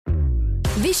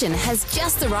Vision has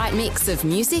just the right mix of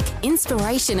music,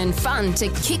 inspiration and fun to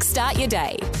kickstart your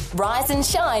day. Rise and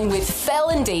shine with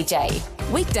Fel and DJ.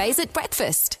 Weekdays at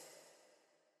breakfast.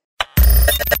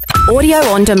 Audio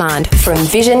on demand from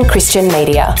Vision Christian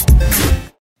Media.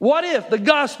 What if the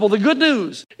gospel, the good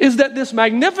news, is that this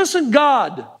magnificent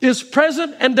God is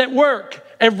present and at work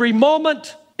every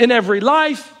moment, in every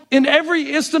life, in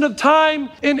every instant of time,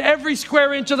 in every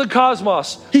square inch of the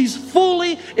cosmos. He's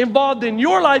fully involved in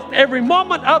your life every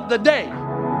moment of the day.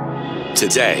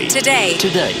 Today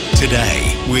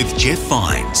with Jeff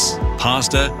Vines,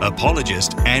 pastor,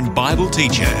 apologist, and Bible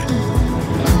teacher.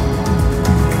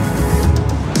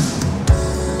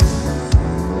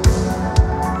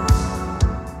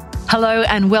 Hello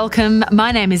and welcome.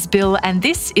 My name is Bill and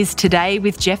this is Today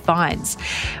with Jeff Vines.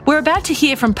 We're about to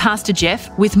hear from Pastor Jeff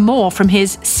with more from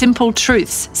his Simple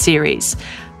Truths series.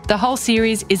 The whole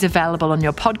series is available on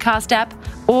your podcast app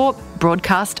or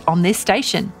broadcast on this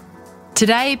station.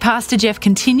 Today, Pastor Jeff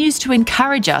continues to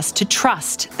encourage us to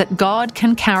trust that God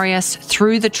can carry us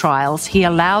through the trials he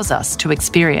allows us to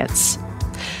experience.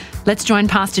 Let's join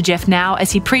Pastor Jeff now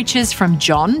as he preaches from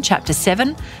John chapter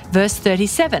 7, verse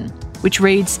 37, which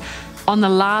reads, "On the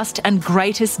last and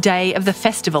greatest day of the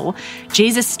festival,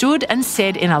 Jesus stood and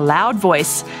said in a loud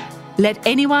voice, 'Let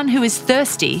anyone who is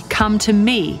thirsty come to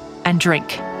me and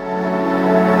drink.'"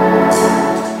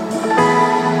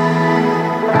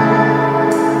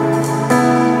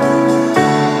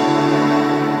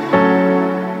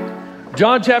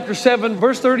 John chapter 7,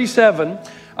 verse 37.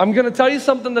 I'm going to tell you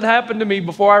something that happened to me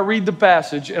before I read the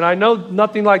passage, and I know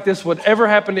nothing like this would ever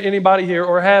happen to anybody here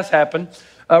or has happened.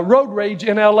 Road rage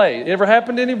in LA. It ever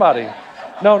happened to anybody?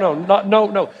 No.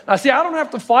 Now, see, I don't have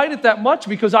to fight it that much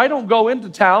because I don't go into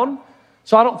town,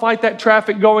 so I don't fight that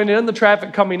traffic going in, the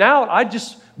traffic coming out. I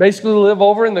just basically live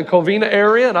over in the Covina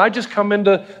area, and I just come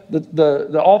into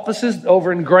the offices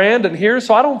over in Grand and here,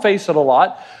 so I don't face it a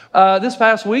lot. This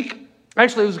past week,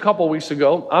 actually it was a couple of weeks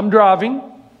ago, I'm driving,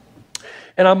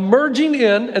 and I'm merging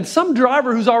in, and some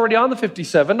driver who's already on the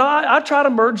 57, I try to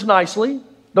merge nicely,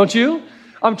 don't you?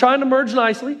 I'm trying to merge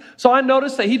nicely. So I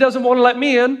notice that he doesn't want to let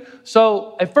me in.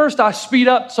 So at first I speed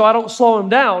up so I don't slow him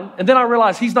down. And then I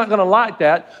realize he's not going to like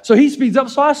that. So he speeds up.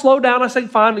 So I slow down. I say,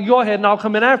 fine, go ahead and I'll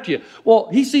come in after you. Well,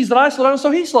 he sees that I slow down, so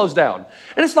he slows down.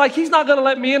 And it's like he's not going to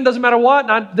let me in, doesn't matter what.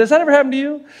 Does that ever happen to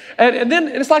you? And then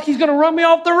it's like he's going to run me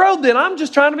off the road then. I'm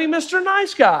just trying to be Mr.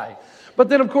 Nice Guy. But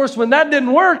then, of course, when that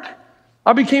didn't work,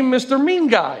 I became Mr. Mean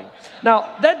Guy. Now,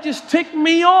 that just ticked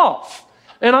me off.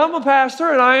 And I'm a pastor,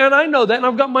 and I know that, and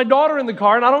I've got my daughter in the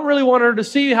car, and I don't really want her to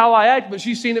see how I act, but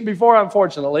she's seen it before,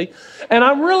 unfortunately. And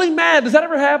I'm really mad. Does that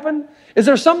ever happen? Is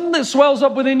there something that swells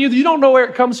up within you that you don't know where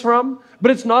it comes from,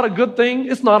 but it's not a good thing?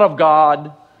 It's not of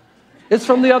God. It's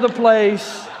from the other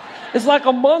place. It's like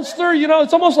a monster,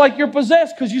 it's almost like you're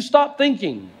possessed because you stop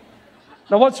thinking.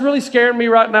 Now, what's really scaring me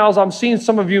right now is I'm seeing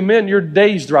some of you men, you're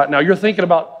dazed right now. You're thinking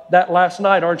about that last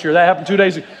night, aren't you? That happened 2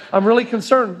 days ago. I'm really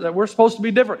concerned that we're supposed to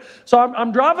be different. So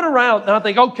I'm driving around, and I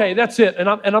think, okay, that's it. And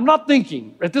I'm not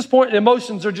thinking. At this point,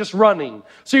 emotions are just running.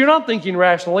 So you're not thinking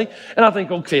rationally. And I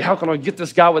think, okay, how can I get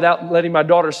this guy without letting my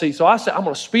daughter see? So I said, I'm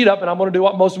going to speed up, and I'm going to do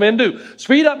what most men do.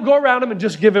 Speed up, go around him, and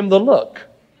just give him the look.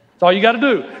 That's all you got to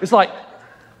do. It's like,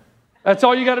 that's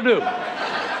all you got to do.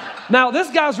 Now, this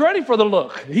guy's ready for the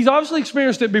look. He's obviously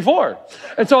experienced it before.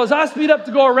 And so as I speed up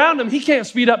to go around him, he can't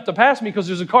speed up to pass me because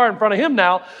there's a car in front of him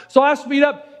now. So I speed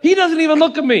up. He doesn't even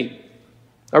look at me.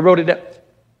 I wrote it down.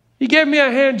 He gave me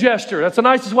a hand gesture. That's the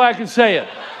nicest way I can say it.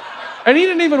 And he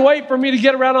didn't even wait for me to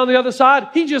get around on the other side.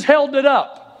 He just held it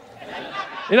up.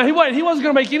 He wasn't going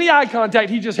to make any eye contact.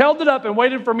 He just held it up and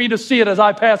waited for me to see it as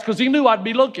I passed because he knew I'd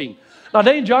be looking. Now,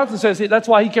 Dane Johnson says that's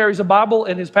why he carries a Bible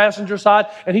in his passenger side,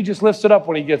 and he just lifts it up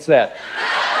when he gets that.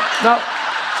 Now,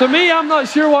 to me, I'm not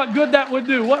sure what good that would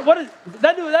do.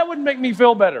 That wouldn't make me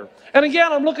feel better. And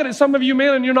again, I'm looking at some of you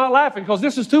men, and you're not laughing because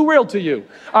this is too real to you.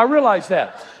 I realize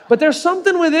that. But there's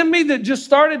something within me that just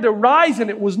started to rise, and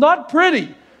it was not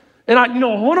pretty. And I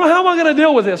wonder how am I going to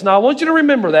deal with this? Now, I want you to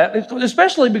remember that,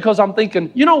 especially because I'm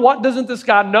thinking, you know what? Doesn't this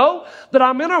guy know that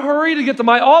I'm in a hurry to get to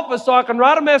my office so I can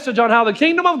write a message on how the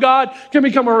kingdom of God can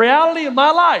become a reality in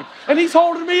my life? And he's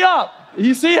holding me up.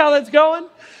 You see how that's going?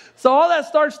 So all that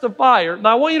starts to fire.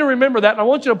 Now, I want you to remember that, and I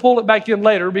want you to pull it back in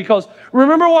later because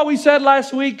remember what we said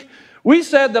last week? We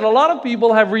said that a lot of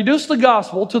people have reduced the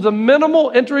gospel to the minimal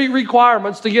entry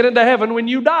requirements to get into heaven when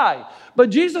you die. But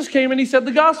Jesus came and he said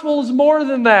the gospel is more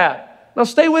than that. Now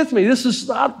stay with me.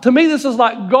 To me, this is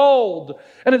like gold.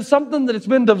 And it's something that it's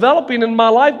been developing in my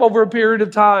life over a period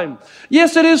of time.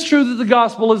 Yes, it is true that the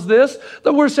gospel is this,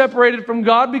 that we're separated from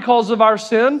God because of our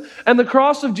sin. And the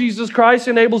cross of Jesus Christ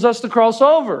enables us to cross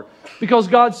over because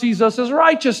God sees us as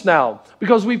righteous now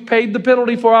because we've paid the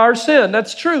penalty for our sin.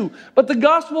 That's true. But the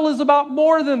gospel is about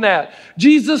more than that.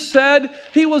 Jesus said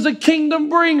he was a kingdom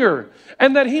bringer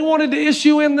and that he wanted to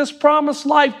issue in this promised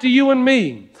life to you and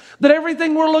me. That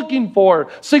everything we're looking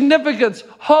for, significance,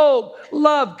 hope,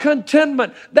 love,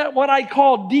 contentment, that what I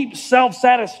call deep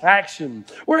self-satisfaction,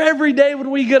 where every day when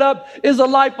we get up is a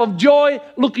life of joy,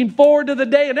 looking forward to the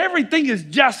day, and everything is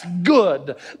just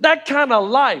good. That kind of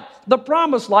life, the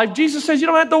promised life. Jesus says you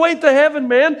don't have to wait to heaven,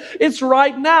 man. It's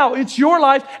right now. It's your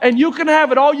life, and you can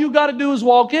have it. All you got to do is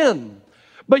walk in.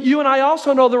 But you and I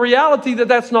also know the reality that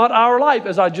that's not our life,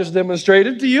 as I just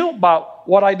demonstrated to you about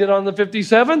what I did on the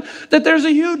 57, that there's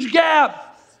a huge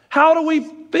gap. How do we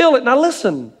fill it? Now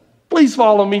listen, please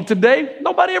follow me today.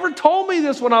 Nobody ever told me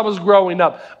this when I was growing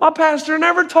up. My pastor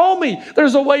never told me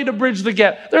there's a way to bridge the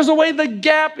gap. There's a way the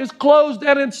gap is closed,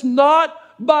 and it's not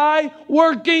by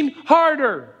working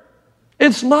harder.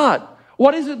 It's not.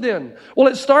 What is it then? Well,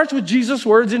 it starts with Jesus'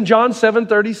 words in John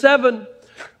 7:37.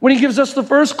 When he gives us the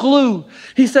first clue,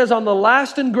 he says, on the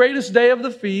last and greatest day of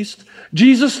the feast,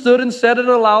 Jesus stood and said in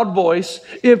a loud voice,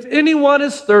 if anyone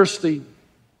is thirsty.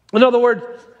 In other words,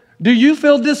 do you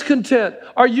feel discontent?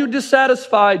 Are you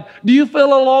dissatisfied? Do you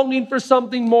feel a longing for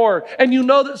something more? And you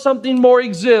know that something more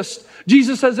exists.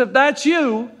 Jesus says, if that's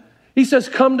you, he says,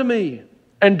 come to me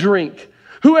and drink.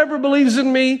 Whoever believes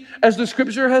in me, as the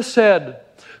scripture has said,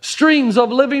 streams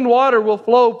of living water will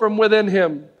flow from within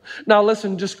him. Now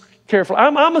listen, just carefully.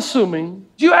 I'm assuming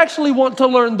you actually want to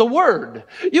learn the Word.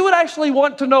 You would actually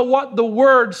want to know what the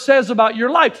Word says about your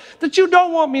life. That you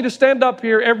don't want me to stand up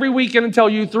here every weekend and tell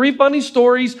you 3 funny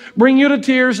stories, bring you to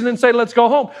tears, and then say, let's go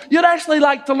home. You'd actually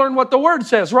like to learn what the Word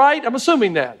says, right? I'm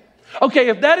assuming that. Okay,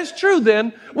 if that is true,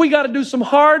 then we got to do some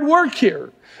hard work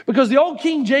here. Because the old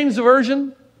King James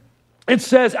Version, it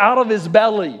says, out of his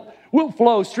belly will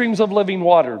flow streams of living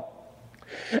water.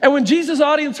 And when Jesus'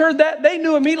 audience heard that, they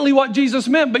knew immediately what Jesus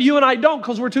meant, but you and I don't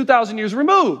because we're 2,000 years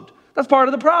removed. That's part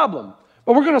of the problem.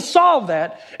 But we're going to solve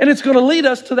that, and it's going to lead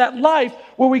us to that life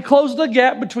where we close the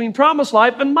gap between promised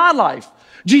life and my life.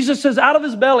 Jesus says out of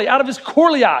his belly, out of his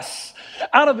korlias,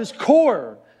 out of his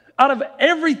core, out of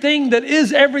everything that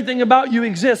is everything about you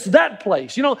exists. That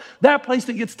place, that place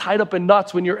that gets tied up in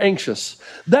knots when you're anxious.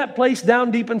 That place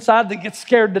down deep inside that gets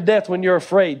scared to death when you're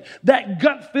afraid. That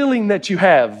gut feeling that you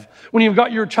have when you've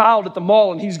got your child at the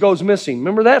mall and he goes missing.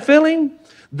 Remember that feeling?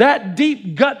 That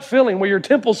deep gut feeling where your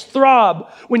temples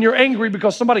throb when you're angry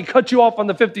because somebody cut you off on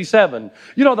the 57.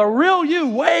 The real you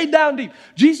way down deep.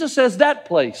 Jesus says that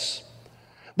place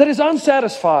that is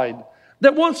unsatisfied,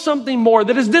 that wants something more,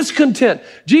 that is discontent.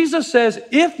 Jesus says,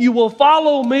 if you will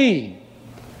follow me,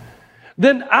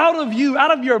 then out of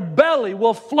your belly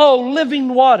will flow living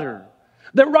water.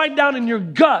 That right down in your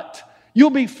gut, you'll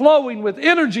be flowing with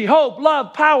energy, hope,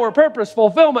 love, power, purpose,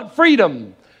 fulfillment,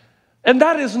 freedom. And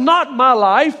that is not my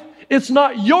life. It's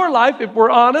not your life, if we're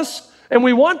honest. And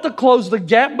we want to close the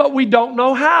gap, but we don't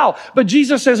know how. But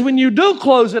Jesus says when you do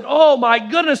close it, oh my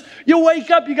goodness, you wake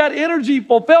up, you got energy,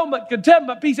 fulfillment,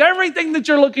 contentment, peace, everything that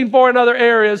you're looking for in other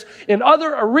areas, in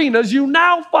other arenas, you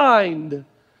now find.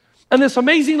 And this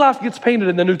amazing life gets painted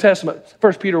in the New Testament,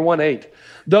 1 Peter 1:8.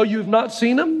 Though you've not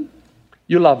seen him,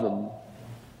 you love him.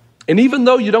 And even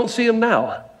though you don't see him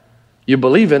now, you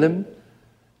believe in him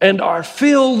and are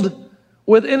filled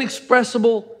with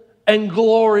inexpressible and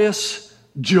glorious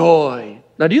joy.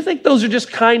 Now, do you think those are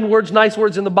just kind words, nice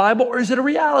words in the Bible, or is it a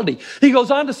reality? He goes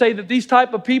on to say that these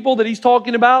type of people that he's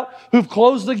talking about, who've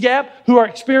closed the gap, who are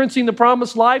experiencing the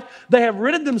promised life, they have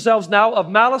ridded themselves now of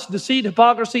malice, deceit,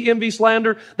 hypocrisy, envy,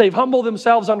 slander. They've humbled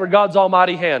themselves under God's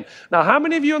almighty hand. Now, how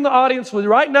many of you in the audience would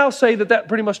right now say that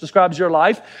pretty much describes your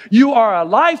life? You are a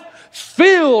life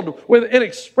filled with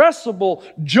inexpressible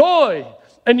joy.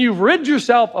 And you've rid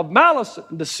yourself of malice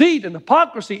and deceit and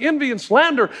hypocrisy, envy and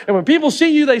slander. And when people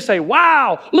see you, they say,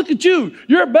 wow, look at you.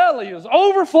 Your belly is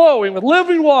overflowing with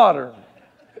living water.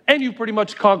 And you pretty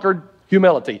much conquered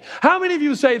humility. How many of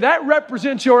you say that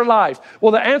represents your life?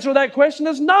 Well, the answer to that question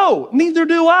is no, neither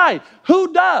do I.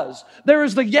 Who does? There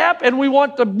is the gap and we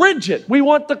want to bridge it. We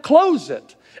want to close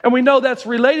it. And we know that's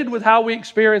related with how we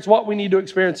experience what we need to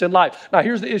experience in life. Now,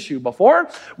 here's the issue. Before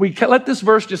we let this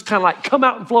verse just kind of like come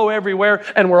out and flow everywhere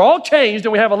and we're all changed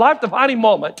and we have a life-defining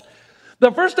moment,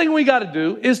 the first thing we got to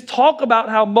do is talk about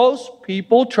how most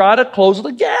people try to close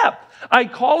the gap. I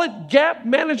call it gap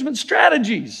management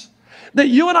strategies that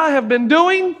you and I have been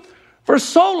doing for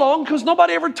so long because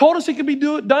nobody ever told us it could be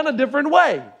done a different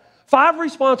way. 5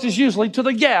 responses usually to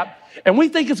the gap, and we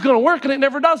think it's going to work, and it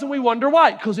never does, and we wonder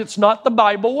why, because it's not the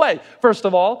Bible way. First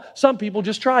of all, some people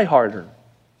just try harder.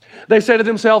 They say to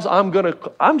themselves,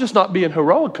 I'm just not being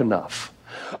heroic enough.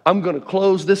 I'm going to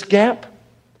close this gap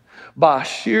by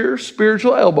sheer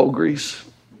spiritual elbow grease.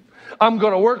 I'm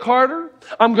going to work harder.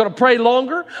 I'm going to pray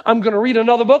longer. I'm going to read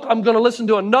another book. I'm going to listen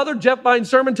to another Jeff Vines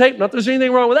sermon tape. Not that there's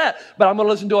anything wrong with that, but I'm going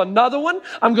to listen to another one.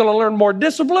 I'm going to learn more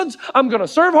disciplines. I'm going to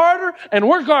serve harder and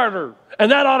work harder,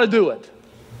 and that ought to do it.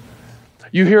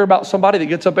 You hear about somebody that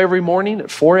gets up every morning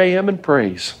at 4 a.m. and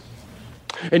prays,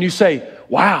 and you say,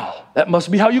 wow, that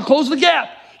must be how you close the gap.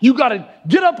 You got to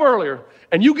get up earlier,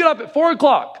 and you get up at 4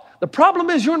 o'clock. The problem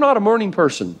is you're not a morning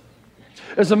person.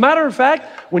 As a matter of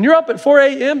fact, when you're up at 4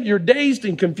 a.m., you're dazed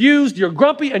and confused, you're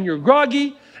grumpy and you're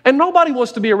groggy, and nobody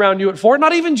wants to be around you at 4.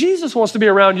 Not even Jesus wants to be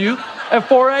around you at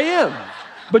 4 a.m.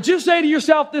 But you say to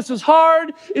yourself, this is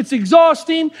hard, it's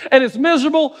exhausting, and it's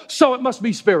miserable, so it must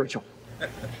be spiritual.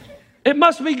 It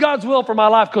must be God's will for my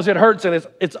life because it hurts and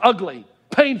it's ugly,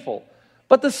 painful.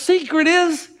 But the secret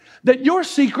is that your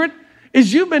secret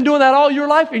is you've been doing that all your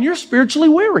life and you're spiritually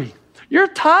weary. You're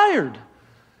tired.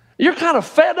 You're kind of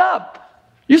fed up.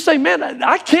 You say, man,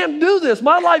 I can't do this.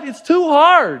 My life, it's too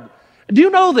hard. Do you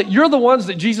know that you're the ones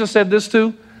that Jesus said this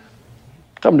to?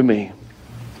 Come to me.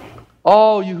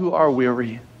 All you who are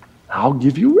weary, I'll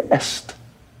give you rest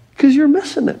because you're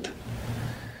missing it.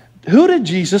 Who did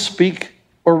Jesus speak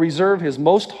or reserve his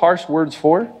most harsh words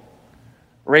for?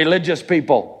 Religious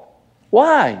people.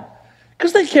 Why?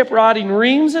 Because they kept writing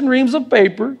reams and reams of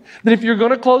paper that if you're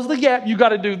going to close the gap, you got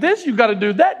to do this, you got to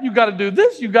do that, you got to do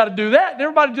this, you got to do that. And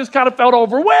everybody just kind of felt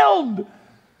overwhelmed.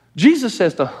 Jesus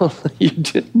says to them, you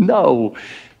didn't know.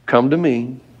 Come to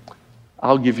me.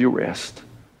 I'll give you rest.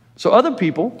 So other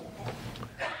people,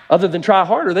 other than try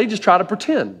harder, they just try to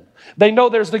pretend. They know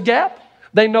there's the gap.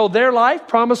 They know their life,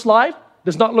 promised life,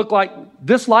 does not look like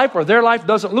this life, or their life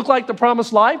doesn't look like the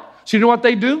promised life. So you know what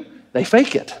they do? They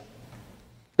fake it.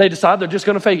 They decide they're just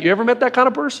going to fake it. You ever met that kind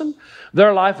of person?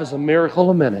 Their life is a miracle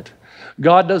a minute.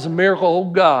 God does a miracle, oh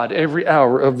God, every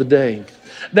hour of the day.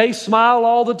 They smile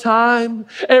all the time.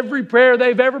 Every prayer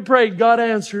they've ever prayed, God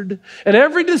answered. And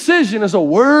every decision is a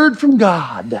word from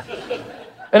God.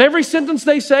 And every sentence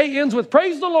they say ends with,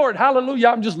 praise the Lord, hallelujah,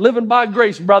 I'm just living by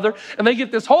grace, brother. And they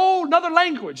get this whole nother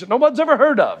language that no one's ever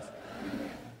heard of.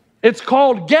 It's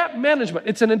called gap management.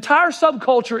 It's an entire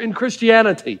subculture in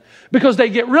Christianity because they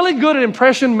get really good at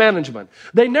impression management.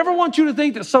 They never want you to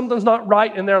think that something's not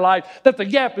right in their life, that the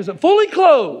gap isn't fully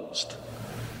closed.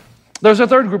 There's a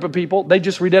third group of people, they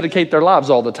just rededicate their lives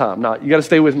all the time. Now, you got to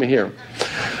stay with me here.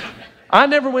 I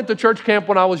never went to church camp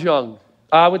when I was young.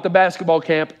 I went to basketball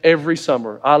camp every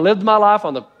summer. I lived my life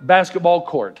on the basketball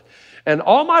court. And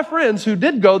all my friends who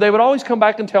did go, they would always come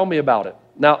back and tell me about it.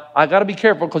 Now, I got to be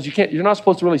careful because you're not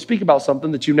supposed to really speak about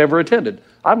something that you never attended.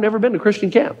 I've never been to Christian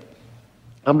camp.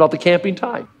 I'm not the camping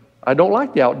type. I don't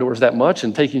like the outdoors that much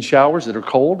and taking showers that are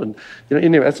cold. And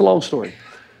anyway, that's a long story.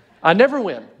 I never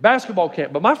went basketball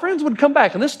camp, but my friends would come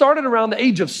back, and this started around the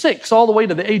age of 6 all the way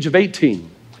to the age of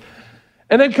 18.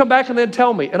 And they'd come back and they'd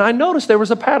tell me, and I noticed there was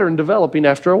a pattern developing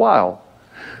after a while.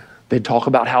 They'd talk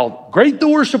about how great the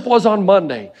worship was on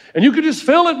Monday. And you could just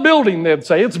feel it building, they'd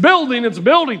say. It's building, it's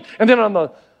building. And then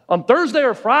on Thursday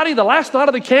or Friday, the last night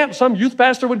of the camp, some youth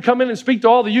pastor would come in and speak to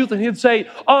all the youth, and he'd say,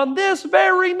 on this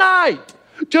very night,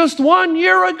 just 1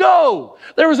 year ago,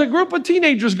 there was a group of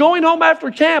teenagers going home after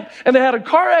camp, and they had a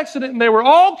car accident, and they were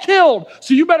all killed.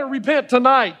 So you better repent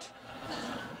tonight.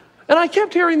 And I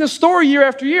kept hearing this story year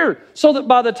after year, so that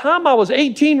by the time I was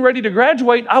 18, ready to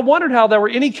graduate, I wondered how there were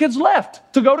any kids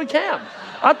left to go to camp.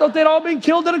 I thought they'd all been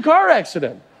killed in a car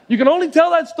accident. You can only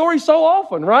tell that story so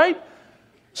often, right?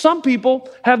 Some people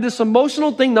have this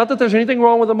emotional thing, not that there's anything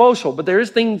wrong with emotional, but there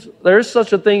is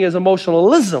such a thing as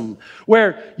emotionalism,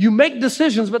 where you make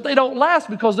decisions, but they don't last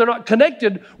because they're not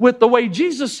connected with the way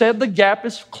Jesus said the gap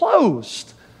is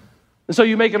closed. And so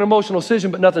you make an emotional decision,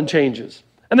 but nothing changes.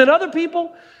 And then other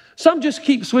people, some just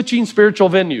keep switching spiritual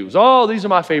venues. Oh, these are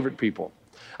my favorite people.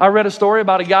 I read a story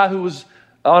about a guy who was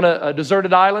on a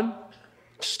deserted island,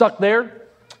 stuck there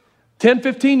 10,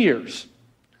 15 years.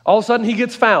 All of a sudden, he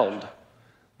gets found.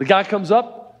 The guy comes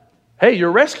up. Hey,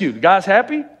 you're rescued. The guy's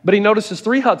happy, but he notices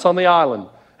 3 huts on the island.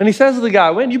 And he says to the guy,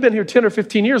 "Man, you've been here 10 or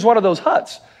 15 years. What are those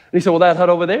huts?" And he said, "Well, that hut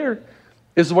over there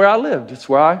is where I lived. It's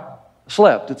where I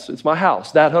slept. It's my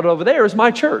house. That hut over there is my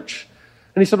church."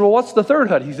 And he said, "Well, what's the third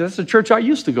hut?" He said, "It's the church I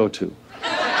used to go to."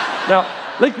 Now,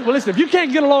 listen, if you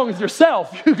can't get along with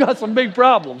yourself, you've got some big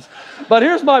problems. But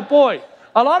here's my point.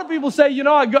 A lot of people say,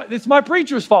 it's my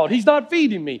preacher's fault. He's not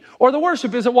feeding me. Or the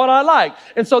worship isn't what I like.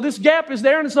 And so this gap is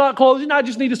there and it's not closing. I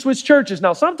just need to switch churches.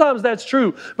 Now, sometimes that's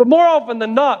true. But more often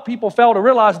than not, people fail to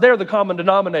realize they're the common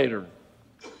denominator.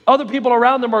 Other people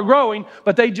around them are growing,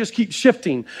 but they just keep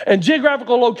shifting. And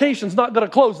geographical location's not going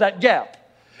to close that gap.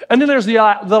 And then there's the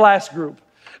last group.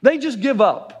 They just give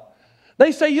up.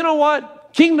 They say, you know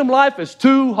what? Kingdom life is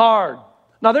too hard.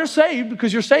 Now, they're saved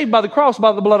because you're saved by the cross,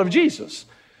 by the blood of Jesus.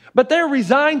 But they're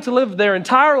resigned to live their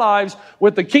entire lives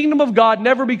with the kingdom of God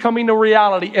never becoming a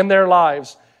reality in their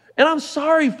lives. And I'm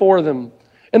sorry for them.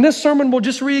 And this sermon will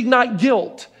just reignite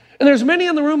guilt. And there's many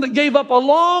in the room that gave up a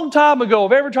long time ago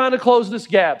of ever trying to close this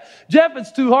gap. Jeff,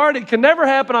 it's too hard. It can never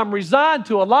happen. I'm resigned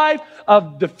to a life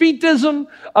of defeatism,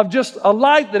 of just a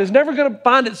life that is never going to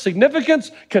find its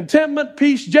significance, contentment,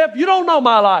 peace. Jeff, you don't know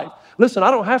my life. Listen,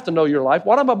 I don't have to know your life.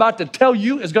 What I'm about to tell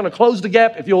you is going to close the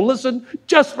gap if you'll listen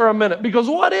just for a minute. Because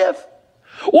what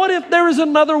if there is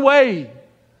another way?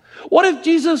 What if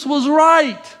Jesus was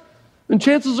right? And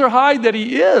chances are high that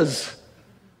he is.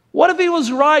 What if he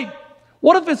was right?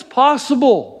 What if it's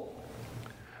possible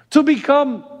to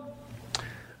become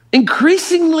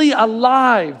increasingly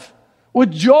alive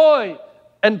with joy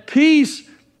and peace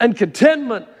and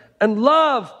contentment and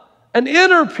love and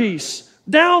inner peace,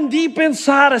 down deep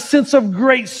inside a sense of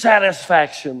great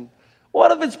satisfaction?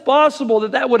 What if it's possible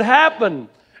that would happen?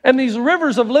 And these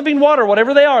rivers of living water,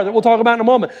 whatever they are, that we'll talk about in a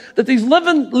moment, that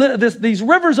these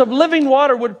rivers of living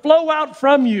water would flow out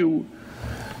from you.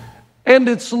 And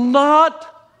it's not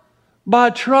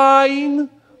by trying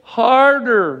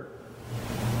harder.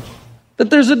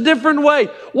 That there's a different way.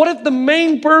 What if the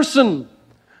main person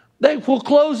that will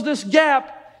close this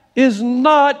gap is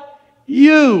not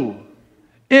you?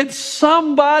 It's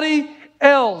somebody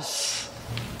else.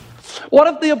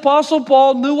 What if the Apostle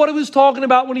Paul knew what he was talking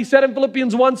about when he said in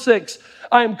Philippians 1:6,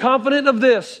 I am confident of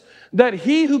this, that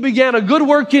he who began a good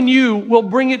work in you will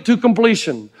bring it to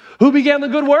completion. Who began the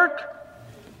good work?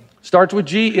 Starts with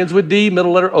G, ends with D,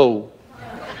 middle letter O.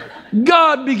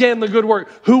 God began the good work.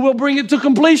 Who will bring it to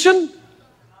completion?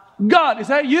 God. Is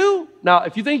that you? Now,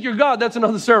 if you think you're God, that's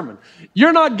another sermon.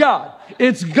 You're not God.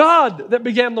 It's God that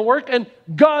began the work and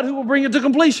God who will bring it to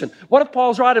completion. What if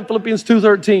Paul's right in Philippians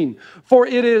 2:13? For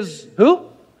it is who?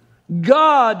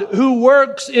 God who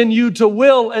works in you to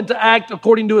will and to act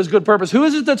according to his good purpose. Who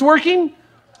is it that's working?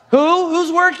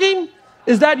 Who's working?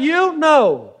 Is that you?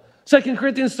 No. 2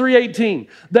 Corinthians 3:18,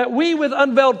 that we with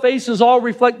unveiled faces all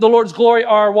reflect the Lord's glory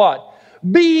are what?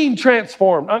 Being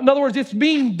transformed. In other words, it's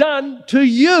being done to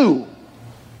you.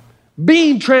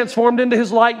 Being transformed into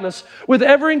his likeness with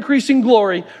ever-increasing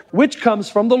glory, which comes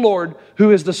from the Lord,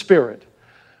 who is the Spirit.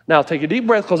 Now, take a deep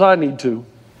breath because I need to.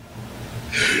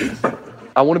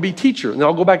 I want to be teacher, and then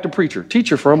I'll go back to preacher.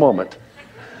 Teacher for a moment.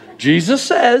 Jesus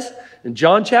says in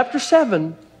John chapter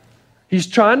 7, he's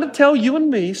trying to tell you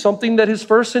and me something that his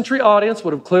first century audience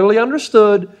would have clearly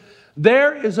understood.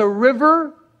 There is a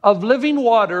river of living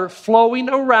water flowing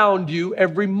around you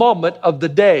every moment of the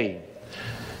day.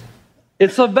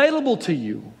 It's available to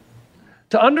you.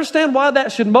 To understand why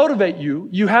that should motivate you,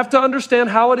 you have to understand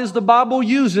how it is the Bible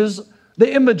uses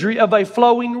the imagery of a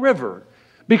flowing river.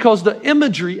 Because the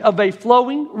imagery of a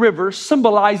flowing river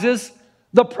symbolizes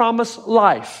the promised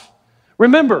life.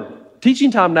 Remember, teaching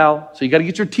time now, so you got to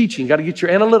get your teaching, got to get your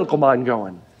analytical mind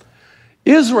going.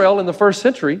 Israel in the first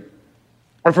century,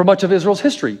 or for much of Israel's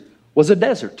history, was a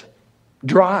desert,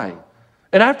 dry.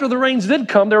 And after the rains did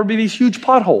come, there would be these huge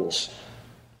potholes.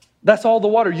 That's all the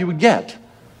water you would get.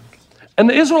 And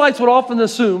the Israelites would often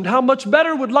assume how much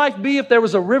better would life be if there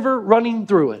was a river running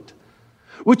through it.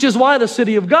 Which is why the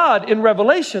city of God in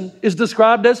Revelation is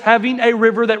described as having a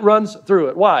river that runs through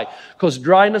it. Why? Because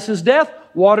dryness is death,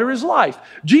 water is life.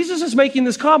 Jesus is making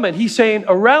this comment. He's saying,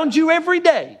 around you every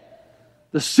day,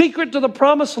 the secret to the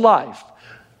promised life,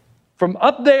 from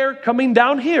up there coming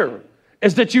down here,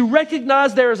 is that you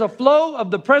recognize there is a flow of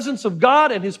the presence of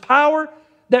God and his power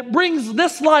that brings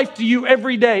this life to you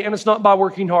every day, and it's not by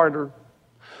working harder.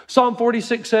 Psalm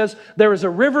 46 says, there is a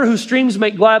river whose streams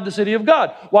make glad the city of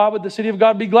God. Why would the city of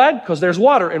God be glad? Because there's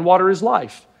water, and water is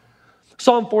life.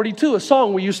 Psalm 42, a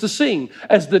song we used to sing.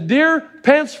 As the deer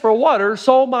pants for water,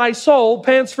 so my soul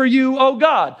pants for you, O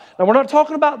God. Now, we're not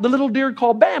talking about the little deer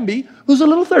called Bambi, who's a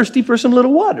little thirsty for some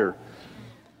little water.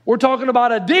 We're talking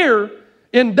about a deer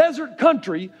in desert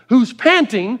country who's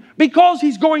panting because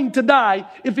he's going to die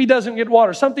if he doesn't get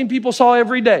water. Something people saw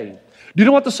every day. Do you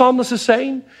know what the psalmist is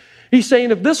saying? He's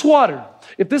saying if this water,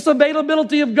 if this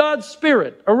availability of God's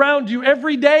Spirit around you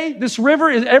every day, this river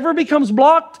ever becomes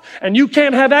blocked and you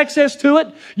can't have access to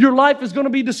it, your life is going to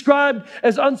be described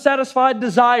as unsatisfied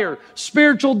desire,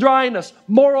 spiritual dryness,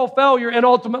 moral failure, and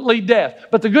ultimately death.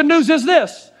 But the good news is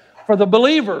this: for the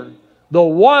believer, the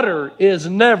water is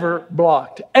never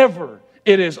blocked, ever.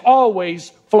 It is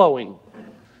always flowing.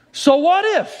 So what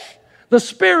if the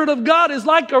Spirit of God is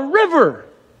like a river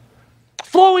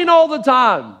flowing all the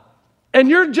time? And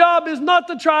your job is not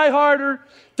to try harder,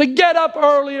 to get up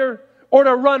earlier, or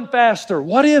to run faster.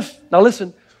 What if, now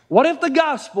listen, what if the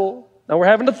gospel, now we're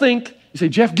having to think, you say,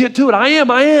 Jeff, get to it. I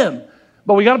am.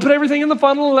 But we got to put everything in the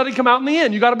funnel and let it come out in the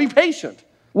end. You got to be patient.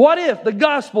 What if the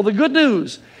gospel, the good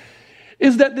news,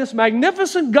 is that this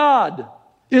magnificent God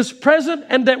is present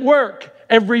and at work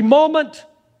every moment,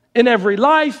 in every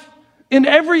life, in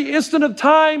every instant of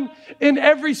time, in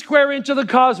every square inch of the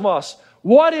cosmos?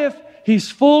 What if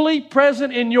He's fully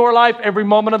present in your life every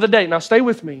moment of the day? Now stay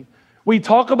with me. We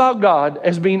talk about God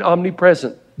as being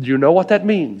omnipresent. Do you know what that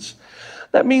means?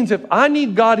 That means if I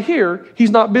need God here,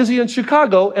 He's not busy in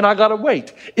Chicago and I got to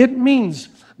wait. It means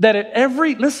that at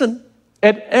every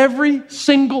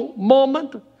single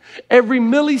moment, every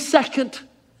millisecond,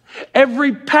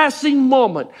 every passing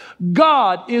moment,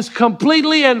 God is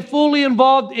completely and fully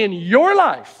involved in your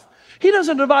life. He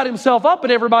doesn't divide Himself up in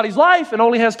everybody's life and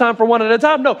only has time for one at a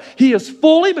time. No, He is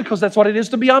fully, because that's what it is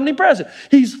to be omnipresent.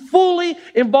 He's fully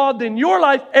involved in your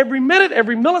life every minute,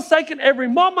 every millisecond, every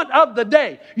moment of the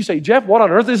day. You say, Jeff, what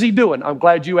on earth is He doing? I'm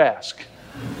glad you ask.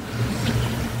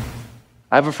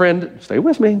 I have a friend, stay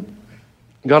with me.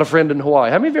 Got a friend in Hawaii.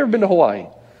 How many of you ever been to Hawaii?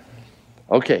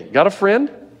 Okay, got a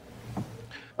friend.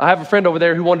 I have a friend over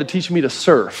there who wanted to teach me to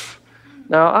surf.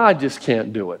 Now, I just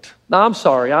can't do it. Now, I'm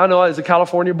sorry. I know as a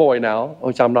California boy now,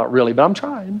 which I'm not really, but I'm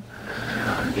trying.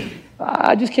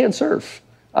 I just can't surf.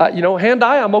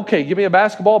 Hand-eye, I'm okay. Give me a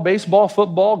basketball, baseball,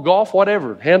 football, golf,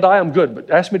 whatever. Hand-eye, I'm good. But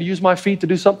ask me to use my feet to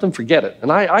do something, forget it.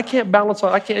 And I can't balance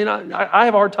on, I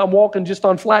have a hard time walking just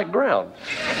on flat ground.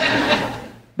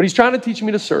 But he's trying to teach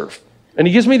me to surf. And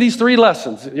he gives me these 3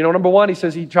 lessons. Number 1, he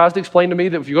says he tries to explain to me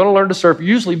that if you're going to learn to surf,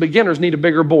 usually beginners need a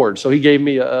bigger board. So he gave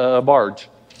me a barge.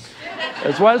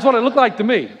 That's what it looked like to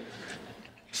me.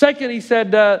 Second, he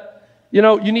said,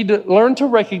 you need to learn to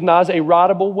recognize a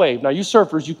rideable wave. Now, you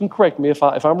surfers, you can correct me if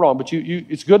I'm wrong, but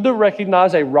it's good to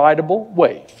recognize a rideable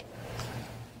wave.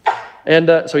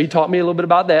 And so he taught me a little bit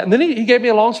about that. And then he gave me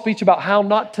a long speech about how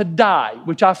not to die,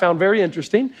 which I found very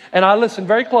interesting. And I listened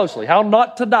very closely. How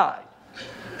not to die.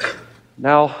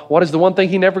 Now, what is the one thing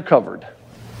he never covered?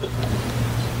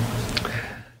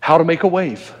 How to make a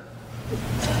wave.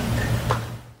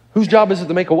 Whose job is it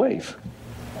to make a wave?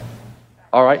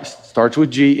 All right, starts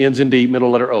with G, ends in D, middle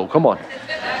letter O. Come on.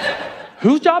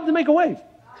 Whose job to make a wave?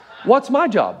 What's my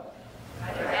job?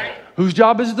 Whose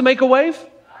job is it to make a wave?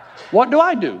 What do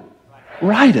I do?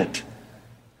 Ride it.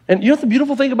 And you know what the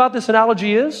beautiful thing about this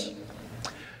analogy is?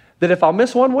 That if I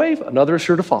miss one wave, another is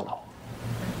sure to follow.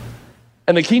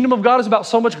 And the kingdom of God is about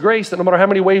so much grace that no matter how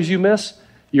many waves you miss,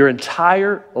 your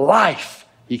entire life,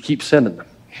 He keeps sending them.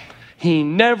 He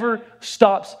never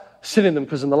stops sending them,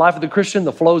 because in the life of the Christian,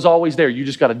 the flow's always there. You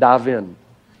just got to dive in.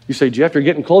 You say, Jeff, you're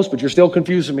getting close, but you're still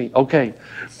confusing me. Okay.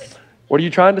 What are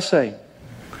you trying to say?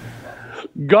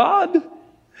 God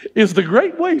is the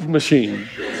great wave machine.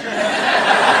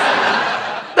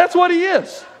 That's what He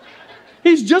is.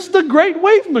 He's just the great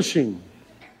wave machine.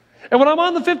 And when I'm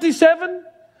on the 57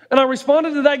 and I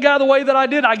responded to that guy the way that I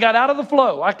did, I got out of the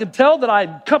flow. I could tell that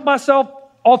I'd cut myself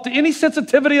off to any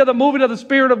sensitivity of the moving of the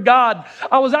Spirit of God.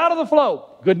 I was out of the flow.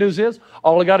 Good news is,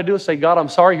 all I got to do is say, God, I'm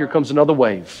sorry, here comes another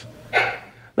wave.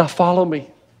 Now follow me.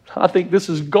 I think this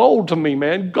is gold to me,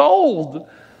 man. Gold.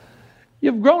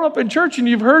 You've grown up in church and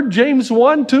you've heard James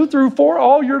 1, 2 through 4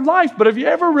 all your life, but have you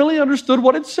ever really understood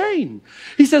what it's saying?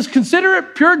 He says, consider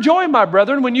it pure joy, my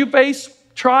brethren, when you face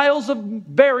trials of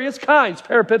various kinds.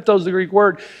 Peripiptos is the Greek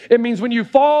word. It means when you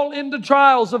fall into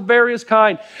trials of various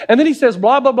kind. And then he says,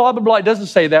 blah, blah, blah, blah, blah. It doesn't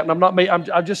say that, and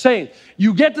I'm just saying.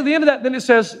 You get to the end of that, then it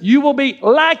says, you will be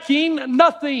lacking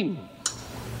nothing.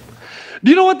 Do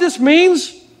you know what this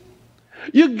means?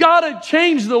 You got to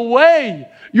change the way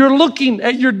you're looking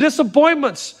at your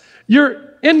disappointments,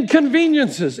 your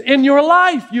inconveniences in your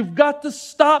life. You've got to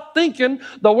stop thinking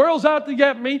the world's out to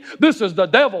get me. This is the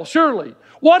devil, surely.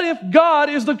 What if God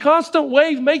is the constant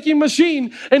wave-making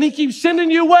machine and He keeps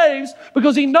sending you waves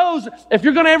because He knows if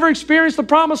you're going to ever experience the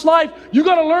promised life, you've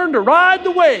got to learn to ride the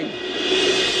wave.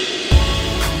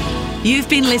 You've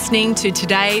been listening to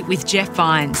Today with Jeff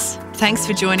Vines. Thanks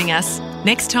for joining us.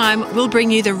 Next time, we'll bring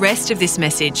you the rest of this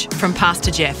message from Pastor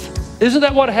Jeff. Isn't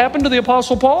that what happened to the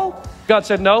Apostle Paul? God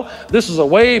said, no, this is a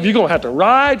wave you're going to have to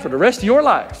ride for the rest of your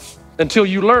life until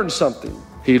you learn something.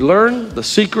 He learned the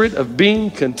secret of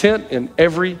being content in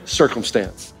every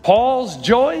circumstance. Paul's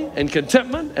joy and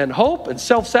contentment and hope and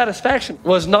self-satisfaction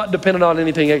was not dependent on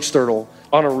anything external,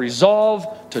 on a resolve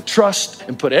to trust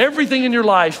and put everything in your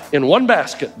life in one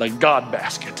basket, the God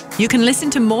basket. You can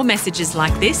listen to more messages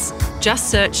like this.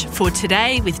 Just search for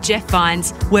Today with Jeff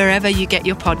Vines wherever you get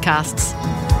your podcasts.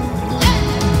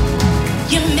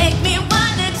 You make me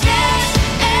wanna dance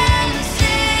and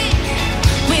sing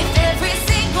with every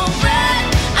single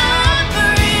breath I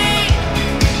breathe.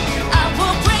 I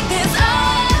will bring this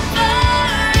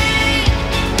offering.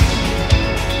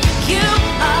 You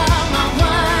are my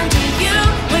wonder. You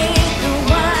with the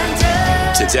wonder.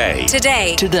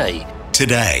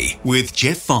 Today with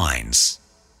Jeff Vines.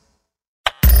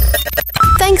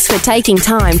 Thanks for taking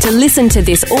time to listen to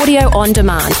this audio on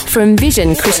demand from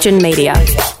Vision Christian Media.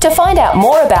 To find out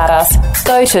more about us,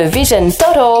 go to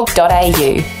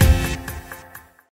vision.org.au.